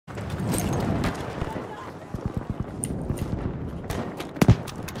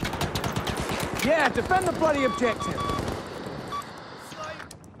Yeah, defend the bloody objective.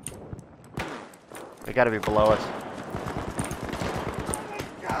 They gotta be below us.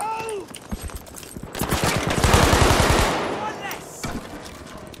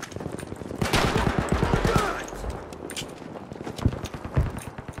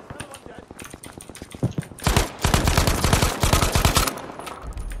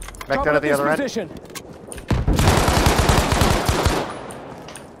 Back down at the other end.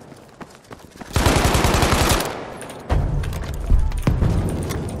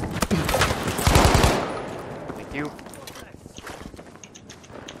 Thank you.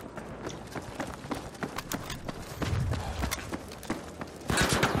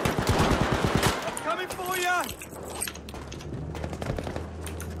 Coming for you.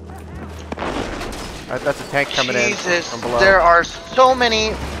 Alright, that's a tank coming in from below. There are so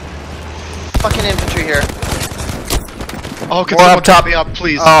many fucking infantry here. Oh, can someone top me up,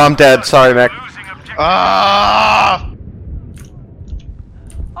 please? Oh, I'm dead. Sorry, Mac. Ah!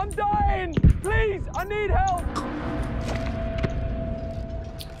 I'm dying. Please, I need help.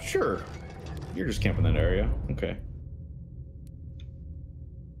 Sure. You're just camping that area. Okay.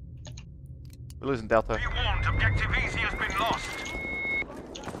 We're losing Delta. Be warned, objective easy has been lost.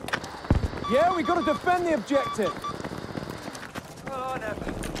 Yeah, we gotta defend the objective. Oh, no.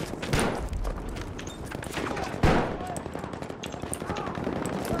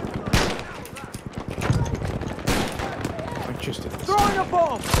 Just throwing a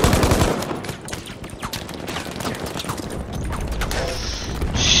bomb.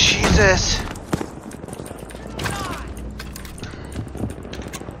 Jesus.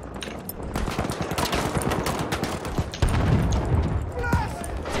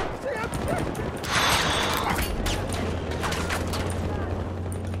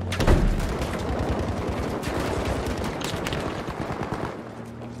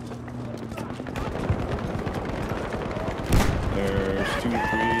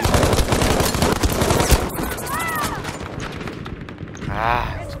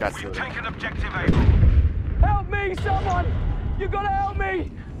 We've taken objective A. Help me, someone! You gotta help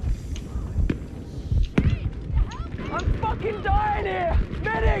me! I'm fucking dying here!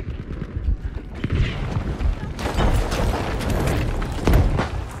 Medic!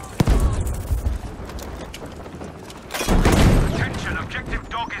 Attention, objective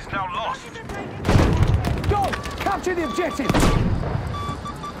dog is now lost. Go! Capture the objective!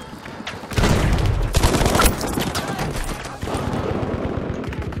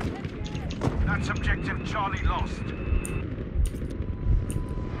 Objective Charlie lost.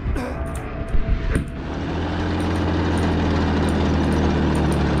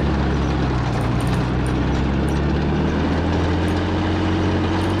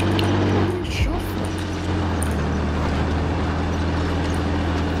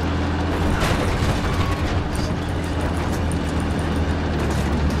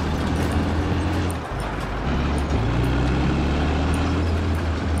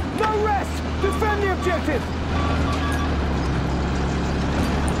 Defend the objective!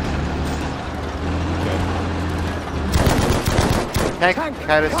 Tank,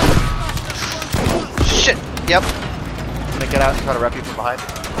 kind of. Shit. Yep. I'm gonna get out and try to rep you from behind.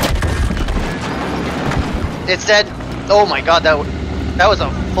 It's dead. Oh my god, that was a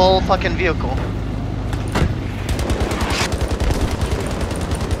full fucking vehicle.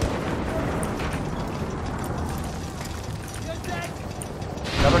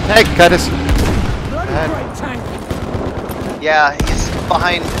 Another tank, cut us. Yeah, he's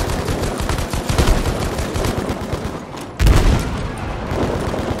behind.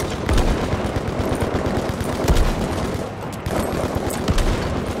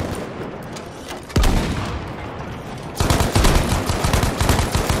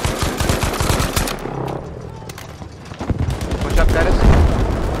 Push up, Dennis.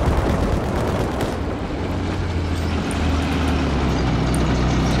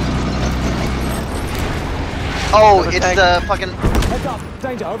 Oh, it's the fucking... Heads up!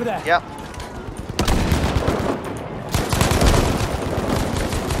 Danger, over there! Yep.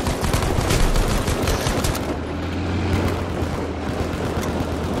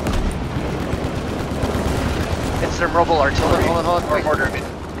 It's their mobile artillery. Hold on. Or mortar.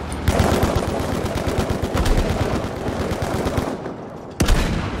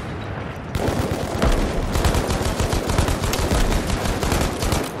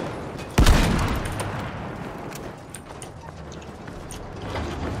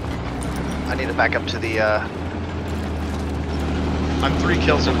 I need to back up to the, I'm 3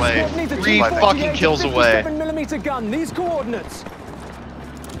 kills away. 3 fucking kills away. 7mm gun, these coordinates.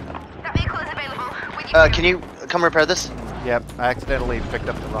 That vehicle is available. can you come repair this? Yep, I accidentally picked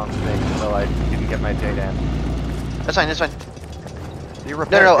up the wrong thing, so I didn't get my JDAM. That's fine, that's fine. You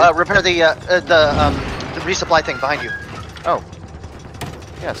repair Repair the resupply thing behind you. Oh.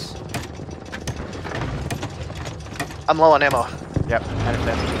 Yes. I'm low on ammo. Yep, I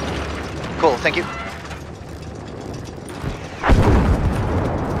understand. Cool, thank you.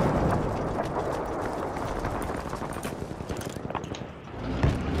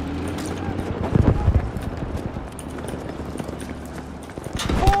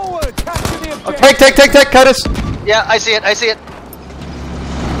 Forward! Capture the Oh, objective! take, Curtis! Yeah, I see it, I see it.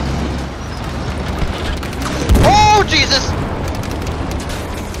 Oh, Jesus!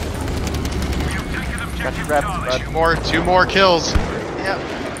 Got your grabs, bud. Two more kills. Yeah.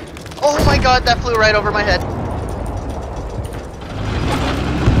 Oh my god, that flew right over my head.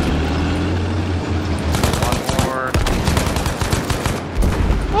 One more.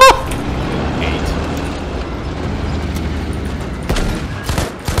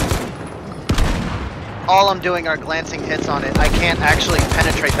 All I'm doing are glancing hits on it. I can't actually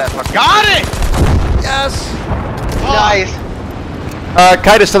penetrate that fucker. Got it! Yes! Nice.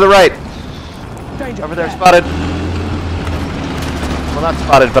 Kitus to the right. Danger. Over there, spotted. Well, not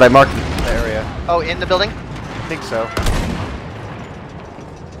spotted, but I marked the area. Oh, in the building? I think so.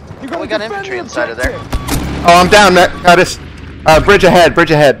 You Oh, we got defend infantry the inside of there. objective. Oh, I'm down, Kitus. Bridge ahead,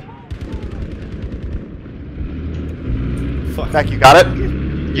 bridge ahead. Fuck. Mac, you got it?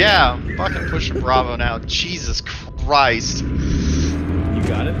 Yeah, I'm fucking pushing Bravo now. Jesus Christ. You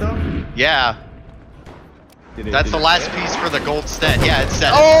got it though? Yeah, that's the last piece for the gold stat. Yeah, it's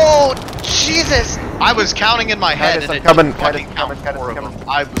set. Oh, Jesus! I was counting in my head Titus, and I'm it coming, didn't fucking Titus, count coming, four of Titus, them.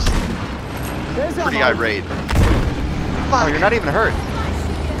 I was There's pretty ammo. irate. Oh, you're not even hurt.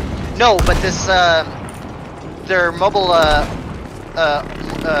 No, but this, their mobile,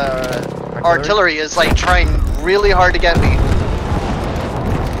 artillery is like trying really hard to get me.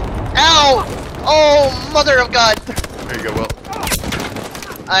 Ow! Oh, mother of God! There you go, Will.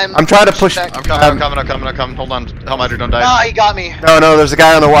 I'm trying to push. back. I'm coming. Hold on. Hellminder, don't die. Ah, he got me. No, there's a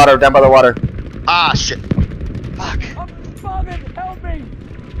guy on the water, down by the water. Ah, shit. Fuck. I'm bothered. Help me!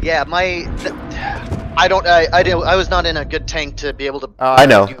 Yeah, I was not in a good tank to be able to. I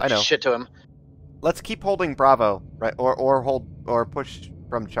know. do shit to him. Let's keep holding Bravo, right? Or push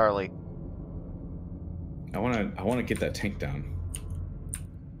from Charlie. I wanna get that tank down.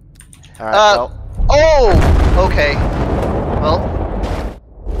 All right. Well, Oh, okay. Well,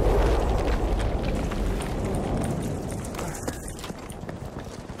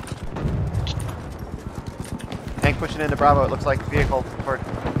 tank pushing into Bravo. It looks like vehicle.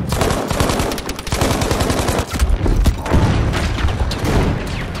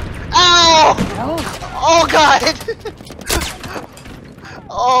 ow! Oh God!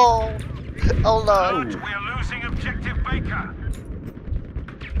 Oh no! Alert, we are losing objective Baker.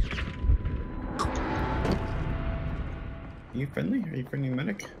 Are you friendly? Are you friendly,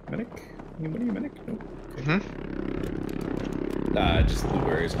 medic? Medic? Anybody, medic? No. Okay. Just the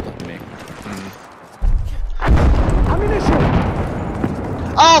worries with me. Ammunition!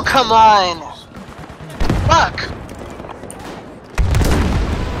 Oh come on! Fuck!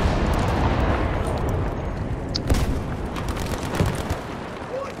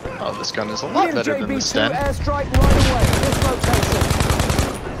 Oh, this gun is a lot better than the JB2 Sten. airstrike right away. This location.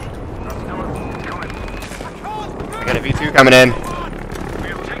 I got a V2 coming in.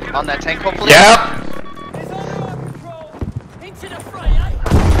 On that tank, hopefully. Yep.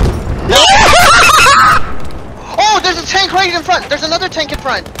 Oh, there's a tank right in front. There's another tank in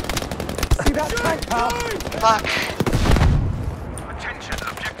front. See that tank, pal? Fuck. Attention,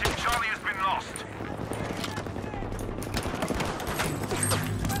 objective Charlie has been lost.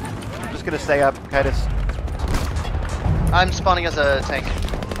 I'm just gonna stay up, Kitus. I'm spawning as a tank.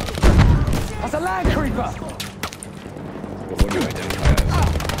 That's a land creeper. What do you identify as?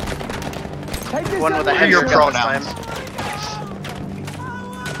 Take this One with a ammunition. heavier gun this time.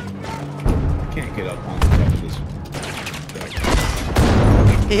 Can't get up on the top of this.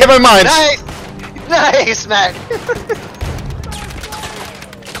 He hit my mines. Nice! Nice, Matt!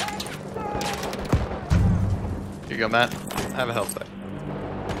 Here you go, Matt. Have a health pack.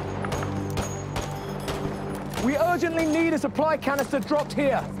 We urgently need a supply canister dropped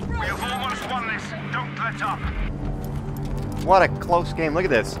here. We have almost won this. Don't let up. What a close game. Look at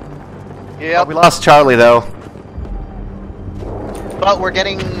this. Yep. We lost Charlie though. But we're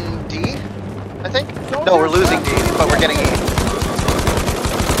getting D, I think? No, we're losing D, but we're getting E.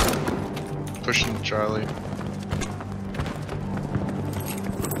 Pushing Charlie.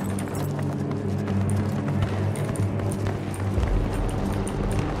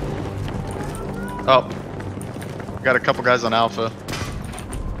 Oh. Got a couple guys on Alpha.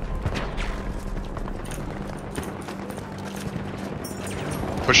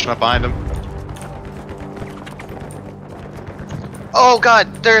 Pushing up behind him. Oh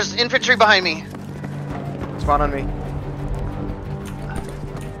god, there's infantry behind me. Spawn on me.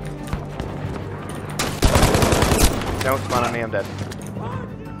 Don't spawn on me, I'm dead.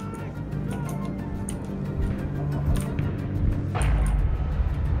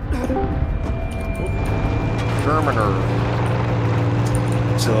 Terminator.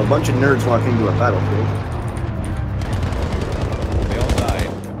 So a bunch of nerds walk into a battlefield. They all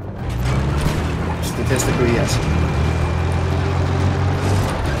died. Statistically, yes.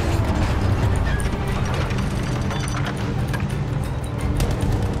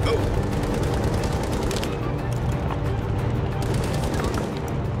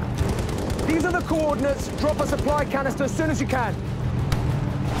 These are the coordinates. Drop a supply canister as soon as you can.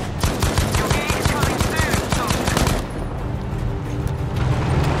 Your aid is coming soon, soldier.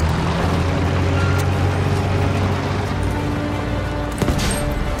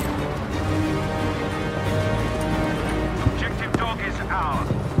 Objective dog is ours.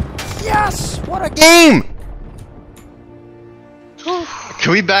 Yes! What a game!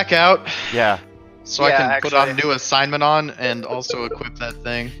 Can we back out? Yeah. So I Yeah, can put on actually. new assignment on and also equip that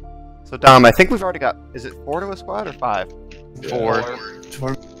thing. So Dom, I think we've already got, is it 4 to a squad or 5?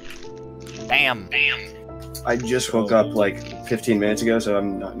 4. Damn. I just woke up like 15 minutes ago, so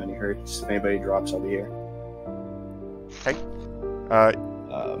I'm not in any hurry. If anybody drops, I'll be here. Okay.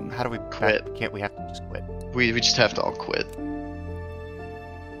 How do we Quit. Can't we have to just quit? We just have to all quit.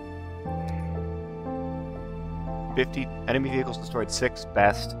 50 enemy vehicles destroyed, 6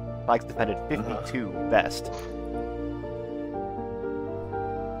 best. Flags defended, 52 best.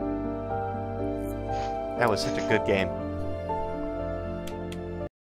 That was such a good game.